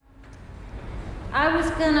I was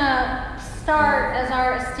gonna start, as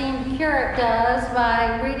our esteemed curate does,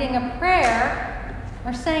 by reading a prayer,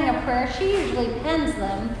 or saying a prayer. She usually pens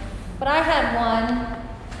them, but I had one,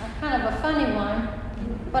 kind of a funny one,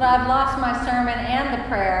 but I've lost my sermon and the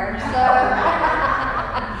prayer, so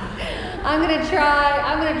I'm gonna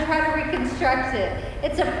try to reconstruct it.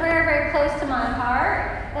 It's a prayer very close to my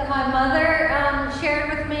heart that my mother shared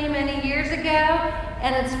with me many years ago,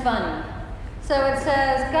 and it's funny. So it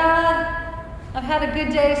says, God, I've had a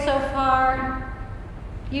good day so far.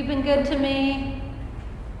 You've been good to me.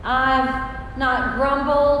 I've not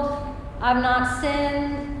grumbled. I've not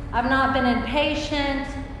sinned. I've not been impatient.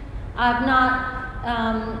 I've not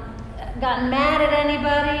gotten mad at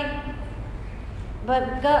anybody.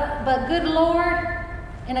 But good Lord,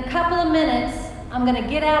 in a couple of minutes, I'm going to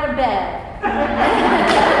get out of bed.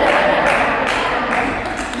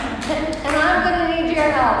 And I'm going to need your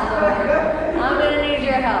help, Lord. I'm going to need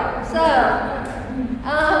your help. So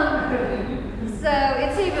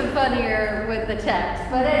it's even funnier with the text.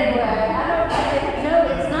 But anyway, I know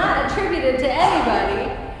it's not attributed to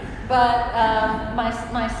anybody, but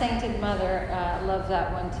my sainted mother loves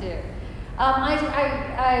that one too.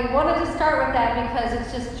 I wanted to start with that because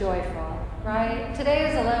it's just joyful, right? Today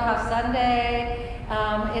is Aloha Sunday.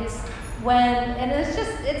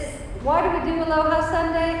 Why do we do Aloha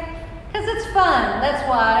Sunday? Because it's fun, that's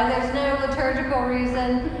why. There's no liturgical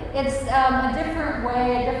reason. It's a different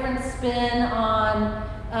way, a different spin on,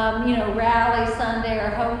 Rally Sunday or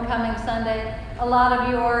Homecoming Sunday. A lot of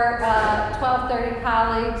your 1230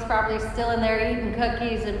 colleagues probably still in there eating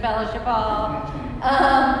cookies in Fellowship Hall.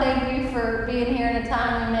 Thank you for being here in a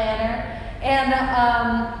timely manner.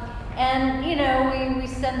 And we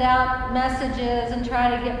send out messages and try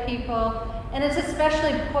to get people. And it's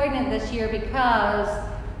especially poignant this year because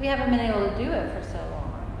we haven't been able to do it for so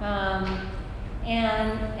long.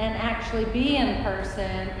 And actually be in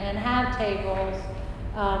person and have tables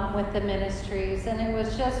with the ministries. And it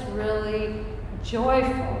was just really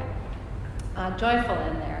joyful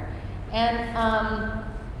in there.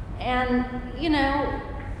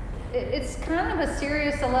 It's kind of a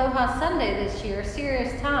serious Aloha Sunday this year, a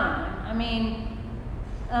serious time. I mean,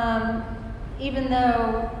 even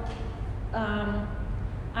though I'm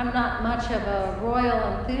not much of a royal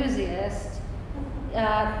enthusiast,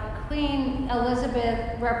 Queen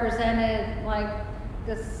Elizabeth represented like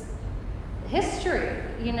this history,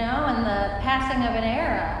 and the passing of an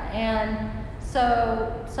era. And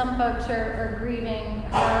so some folks are grieving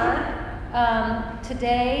her.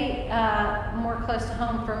 Today, more close to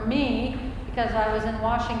home for me, because I was in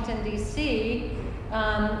Washington, D.C.,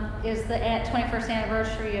 is the 21st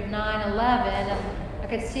anniversary of 9/11. And I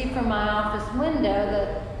could see from my office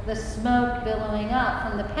window the smoke billowing up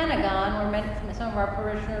from the Pentagon where some of our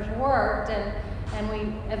parishioners worked, and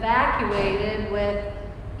we evacuated with,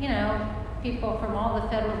 people from all the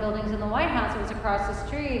federal buildings in the White House. It was across the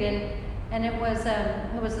street, and it was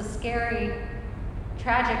a scary,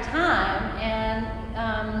 tragic time. And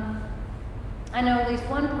I know at least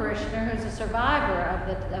one parishioner who's a survivor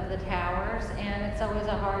of the towers, and it's always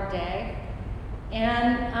a hard day.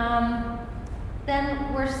 And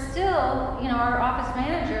then we're still, our office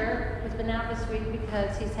manager has been out this week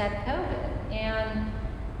because he's had COVID. And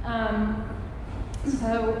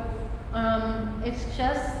it's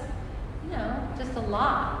just, just a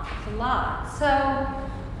lot. It's a lot. So,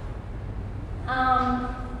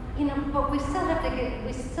 but we still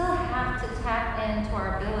have to tap into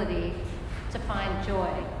our ability to find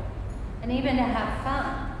joy and even to have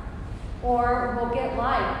fun. Or we'll get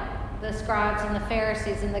like the scribes and the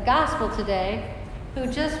Pharisees in the gospel today, who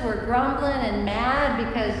just were grumbling and mad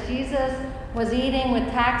because Jesus was eating with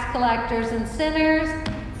tax collectors and sinners,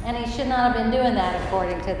 and he should not have been doing that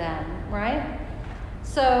according to them, right?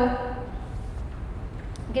 So,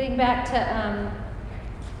 getting back to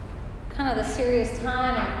kind of the serious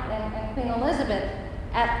time and Queen Elizabeth,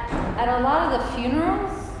 at a lot of the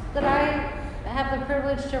funerals that I have the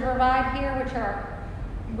privilege to provide here, which are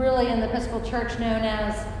really in the Episcopal Church known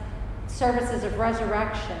as services of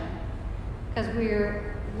resurrection, because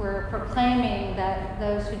we're proclaiming that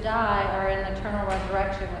those who die are in eternal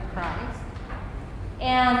resurrection with Christ.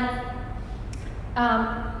 And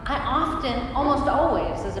I often, almost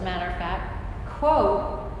always, as a matter of fact,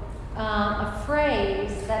 quote a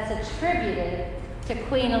phrase that's attributed to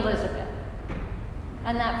Queen Elizabeth.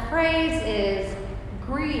 And that phrase is,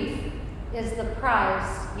 grief is the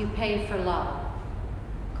price you pay for love.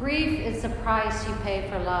 Grief is the price you pay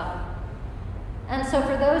for love. And so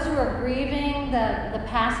for those who are grieving the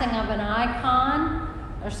passing of an icon,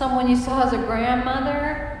 or someone you saw as a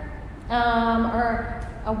grandmother, or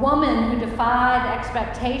a woman who defied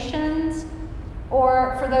expectations,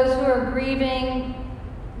 Or for those who are grieving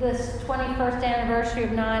this 21st anniversary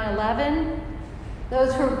of 9/11,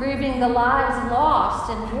 those who are grieving the lives lost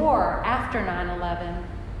in war after 9/11.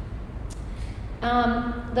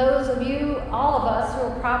 Those of you, all of us, who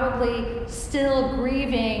are probably still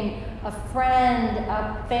grieving a friend,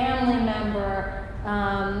 a family member,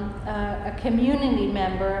 a community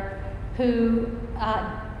member who,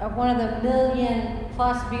 one of the 1 million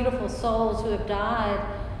plus beautiful souls who have died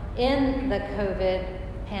in the COVID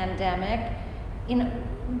pandemic,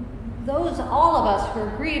 those, all of us who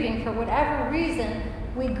are grieving for whatever reason,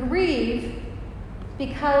 we grieve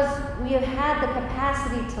because we have had the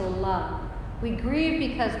capacity to love. We grieve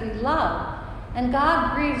because we love. And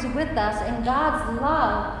God grieves with us, and God's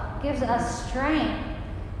love gives us strength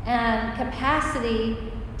and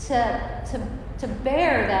capacity to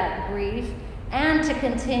bear that grief and to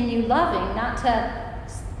continue loving, not to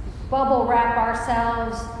bubble wrap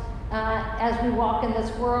ourselves as we walk in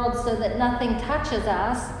this world so that nothing touches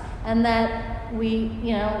us and that we,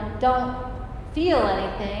 don't feel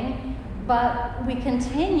anything, but we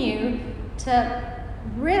continue to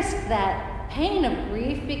risk that pain of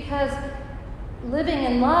grief because living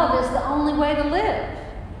in love is the only way to live.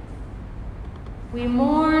 We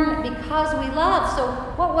mourn because we love. So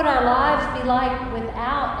what would our lives be like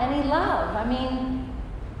without any love? I mean,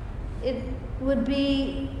 it would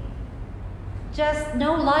be just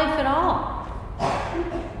no life at all.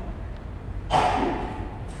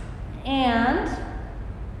 And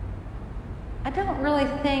I don't really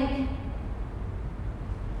think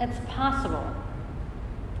it's possible,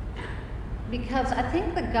 because I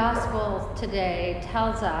think the gospel today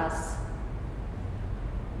tells us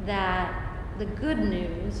that the good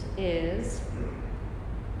news is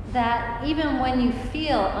that even when you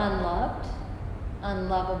feel unloved,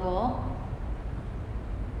 unlovable,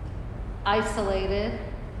 isolated,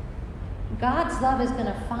 God's love is going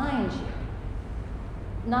to find you.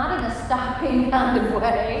 Not in a stalking kind of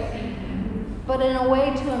way, but in a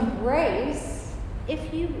way to embrace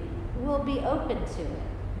if you will be open to it.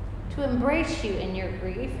 To embrace you in your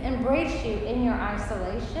grief, embrace you in your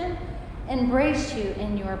isolation, embrace you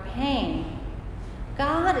in your pain.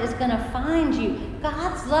 God is going to find you.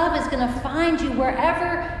 God's love is going to find you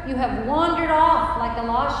wherever you have wandered off like a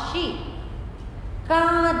lost sheep.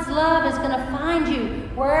 God's love is going to find you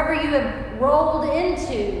wherever you have rolled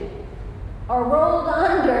into or rolled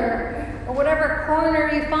under or whatever corner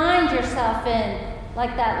you find yourself in,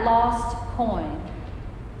 like that lost coin.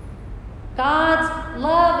 God's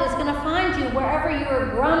love is going to find you wherever you are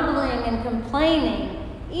grumbling and complaining,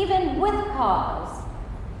 even with cause.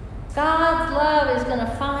 God's love is going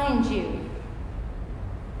to find you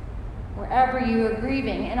wherever you are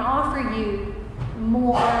grieving and offer you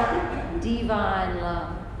more divine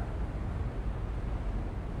love.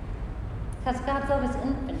 Because God's love is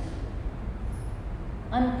infinite,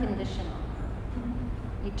 unconditional,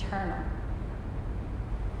 eternal.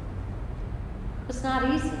 It's not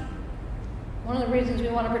easy. One of the reasons we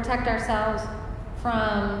want to protect ourselves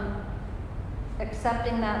from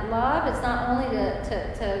accepting that love, it's not only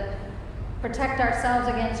to protect ourselves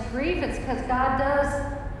against grief, it's because God does,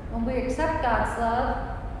 when we accept God's love,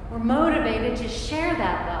 we're motivated to share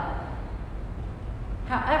that love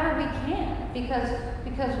however we can, because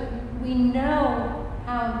we know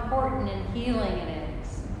how important and healing it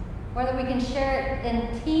is. Whether we can share it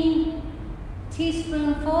in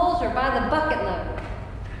teaspoonfuls or by the bucket load.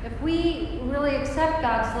 If we really accept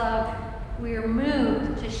God's love, we are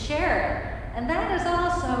moved to share it. And that is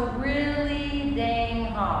also really dang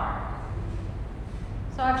hard.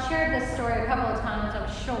 So I've shared this story a couple of times, I'm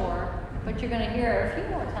sure, but you're going to hear it a few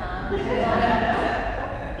more times.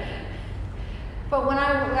 But when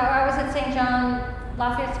I was at St. John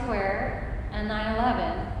Lafayette Square on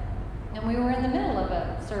 9/11, and we were in the middle of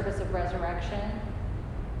a service of resurrection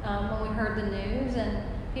when we heard the news, and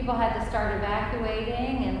people had to start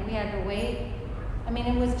evacuating, and we had to wait. I mean,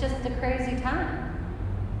 it was just a crazy time.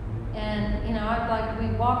 And, we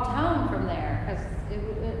walked home from there, because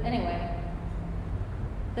anyway.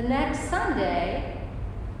 The next Sunday,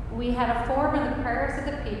 we had a form of the prayers of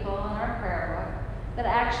the people in our prayer book that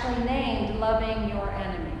actually named loving your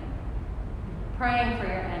enemy, praying for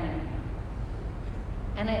your enemy.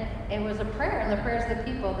 And it was a prayer in the prayers of the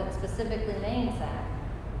people that specifically names that.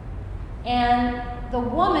 And the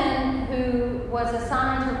woman who was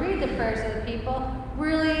assigned to read the prayers of the people,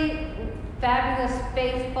 really fabulous,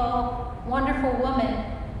 faithful, wonderful woman,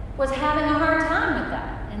 was having a hard time with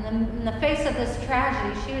that. In the face of this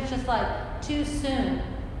tragedy, she was just like, too soon.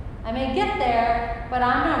 I may get there, but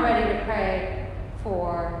I'm not ready to pray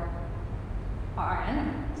for our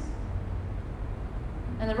enemies.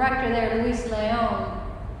 And the rector there, Luis Leon,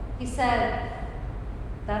 he said,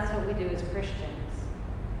 that's what we do as Christians.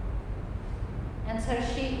 And so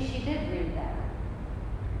she did read that.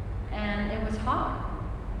 And it was hard.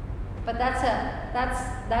 But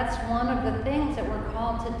that's one of the things that we're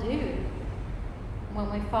called to do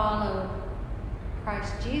when we follow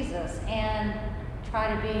Christ Jesus and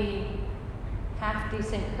try to be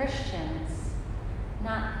half-decent Christians,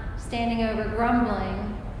 not standing over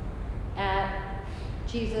grumbling at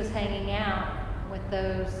Jesus hanging out with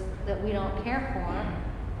those that we don't care for,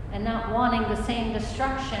 and not wanting the same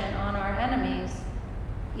destruction on our enemies,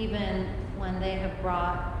 even when they have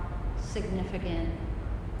brought significant,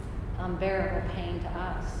 unbearable pain to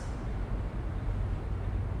us.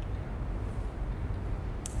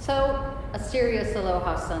 So, a serious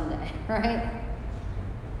Aloha Sunday, right?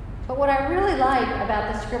 But what I really like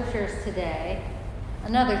about the scriptures today,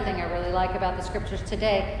 another thing I really like about the scriptures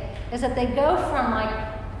today, is that they go from like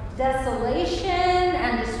desolation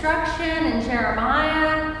and destruction in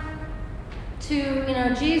Jeremiah to,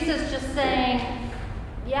 Jesus just saying,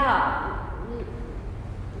 yeah,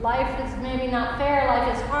 life is maybe not fair,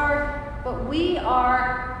 life is hard, but we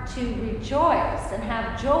are to rejoice and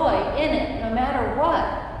have joy in it no matter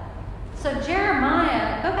what. So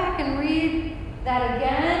Jeremiah, go back and read that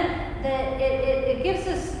again, that it gives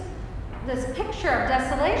us this picture of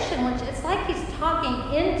desolation, which it's like he's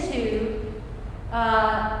talking into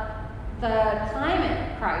the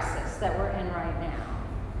climate crisis that we're in right now.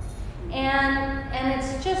 And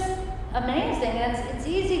it's just amazing. It's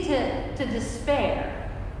easy to despair.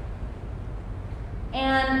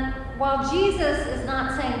 And while Jesus is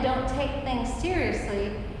not saying don't take things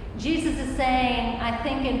seriously, Jesus is saying, I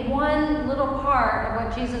think in one little part of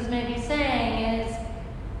what Jesus may be saying is,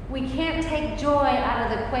 we can't take joy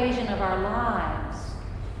out of the equation of our lives,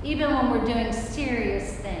 even when we're doing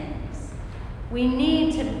serious things. We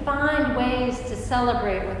need to find ways to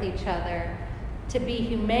celebrate with each other, to be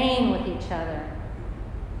humane with each other.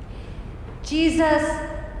 Jesus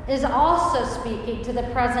is also speaking to the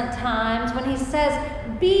present times when he says,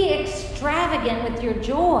 be extravagant with your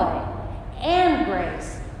joy and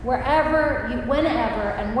grace, whenever,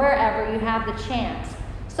 and wherever you have the chance.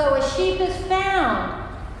 So a sheep is found.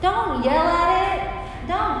 Don't yell at it.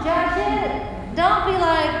 Don't judge it. Don't be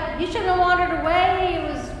like, you shouldn't have wandered away. It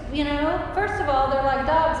was, first of all, they're like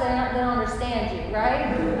dogs. They don't understand you,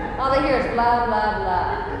 right? All they hear is blah, blah,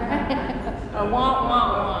 blah. Right? Or womp,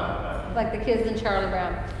 womp, womp. Like the kids in Charlie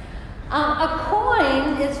Brown. A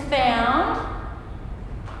coin is found.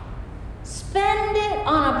 Spend it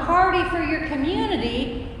on a party for your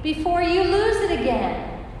community before you lose it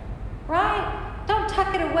again. Right? Don't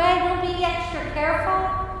tuck it away. Don't be extra careful.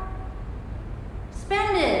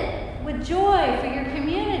 Spend it with joy for your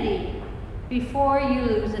community before you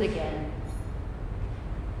lose it again.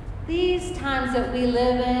 These times that we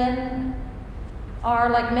live in are,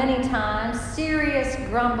 like many times, serious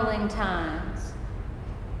grumbling times.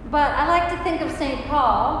 But I like to think of St.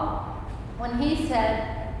 Paul when he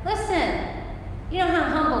said, listen, you know how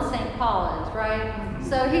humble St. Paul is, right?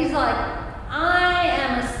 So he's like, I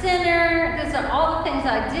am a sinner. These are all the things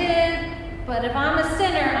I did. But if I'm a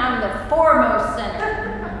sinner, I'm the foremost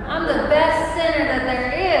sinner. I'm the best sinner that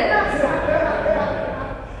there is.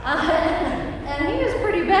 And he was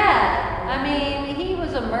pretty bad. I mean, he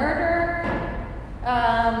was a murderer.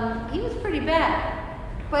 He was pretty bad.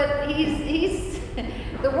 But he's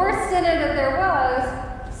the worst sinner that there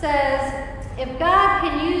was says, if God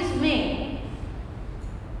can use me,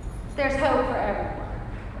 there's hope for everyone.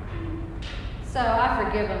 So I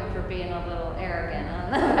forgive him for being a little arrogant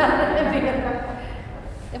on that.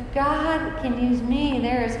 If God can use me,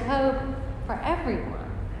 there is hope for everyone.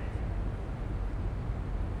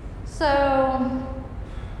 So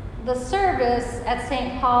the service at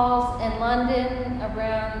St. Paul's in London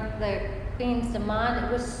around the Queen's Demande,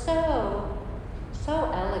 it was so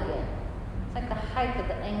elegant. It's like the height of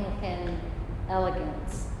the Anglican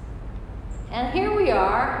elegance. And here we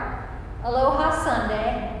are, Aloha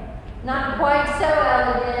Sunday. Not quite so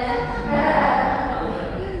elegant,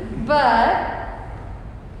 but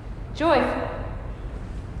joyful.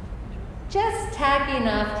 Just tacky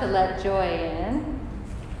enough to let joy in,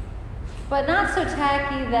 but not so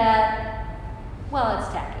tacky that, well, it's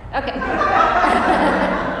tacky. Okay.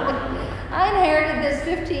 I inherited this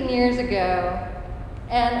 15 years ago,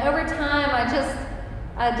 and over time I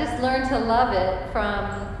just learned to love it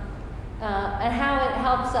and how it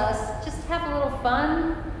helps us just have a little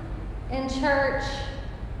fun in church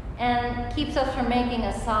and keeps us from making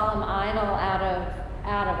a solemn idol out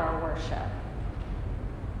of our worship.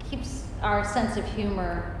 Keeps our sense of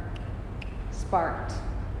humor sparked.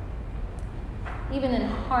 even in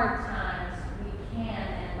hard times, we can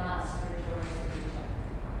and must rejoice with each other.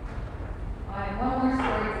 All right, one more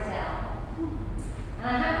story to tell. And I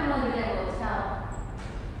haven't really been able to tell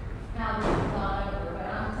how this has gone over, but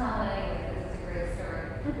I'm telling it anyway because it's a great story.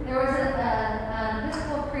 There was an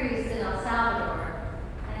Episcopal priest in El Salvador,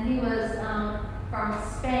 and he was from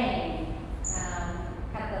Spain,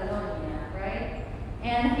 Catalonia, right?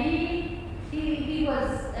 And he was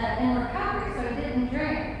in recovery, so he didn't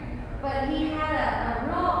drink. But he had a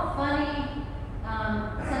real funny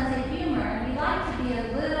sense of humor, and he liked to be a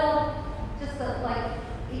little,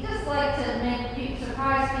 he just liked to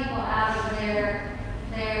surprise people out of their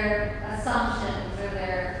assumptions or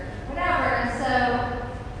their whatever. And so,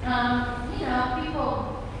 people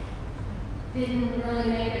didn't really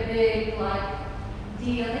make a big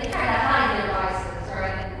deal. They tried to hide their vices,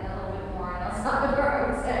 right? A little bit more in El Salvador, I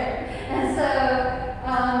would say. And so,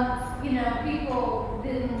 people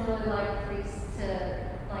didn't really like priests to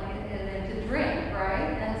drink, right?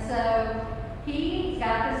 And so he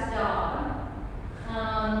got this dog, a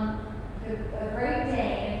Great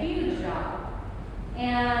Dane, a huge dog.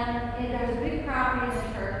 And there was a big property in the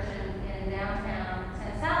church in downtown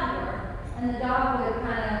San Salvador, and the dog would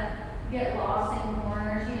kind of get lost in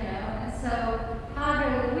corners, And so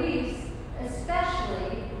Padre Luis,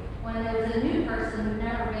 especially when there was a new person who'd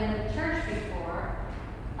never been to the church before,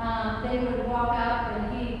 they would walk up and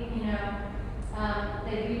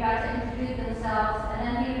they'd be about to introduce themselves, and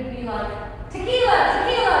then he would be like, tequila,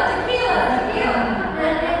 tequila, tequila, tequila.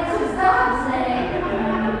 And it was his dog's name.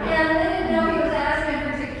 And they didn't know he was asking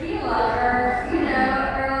for tequila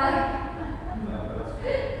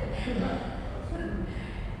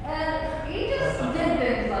and he just did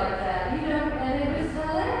things like that, and it was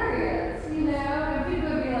hilarious, and people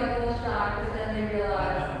would be a little shocked, but then they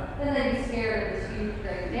realized, then they'd be scared of this huge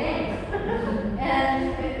Great Dane. And,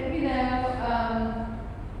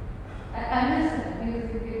 I miss him. He was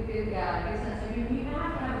a good guy, good sense of humor. You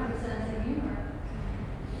have to have a good sense of humor.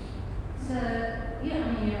 So, you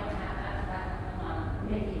don't have that. I'm not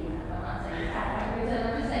making that. I'm not saying you have to have a good sense.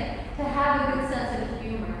 I'm just saying to have a good sense of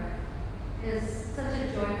humor is such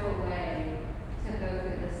a joyful way to go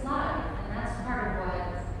through this life. And that's part of what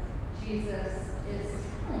Jesus is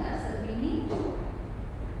telling us that we need to.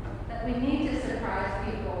 That we need to surprise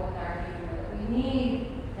people with our humor. That we need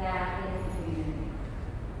that in the community.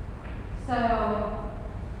 So,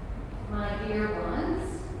 my dear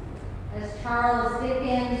ones, as Charles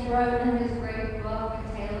Dickens wrote in his great book, A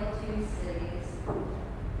Tale of Two Cities,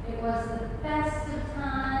 it was the best of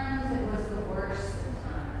times, it was the worst of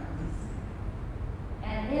times.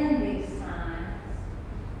 And in these times,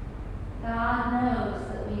 God knows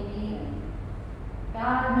that we need Him.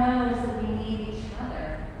 God knows that we need each other.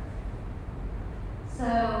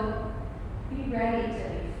 So, be ready to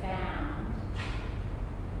be found.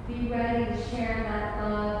 Be ready to share that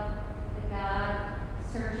love that God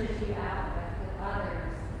searches you out with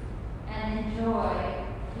others, and enjoy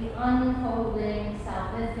the unfolding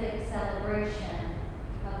salvific celebration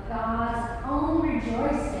of God's own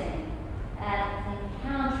rejoicing at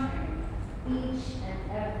encountering each and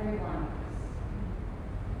every one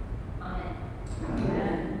of us. Amen.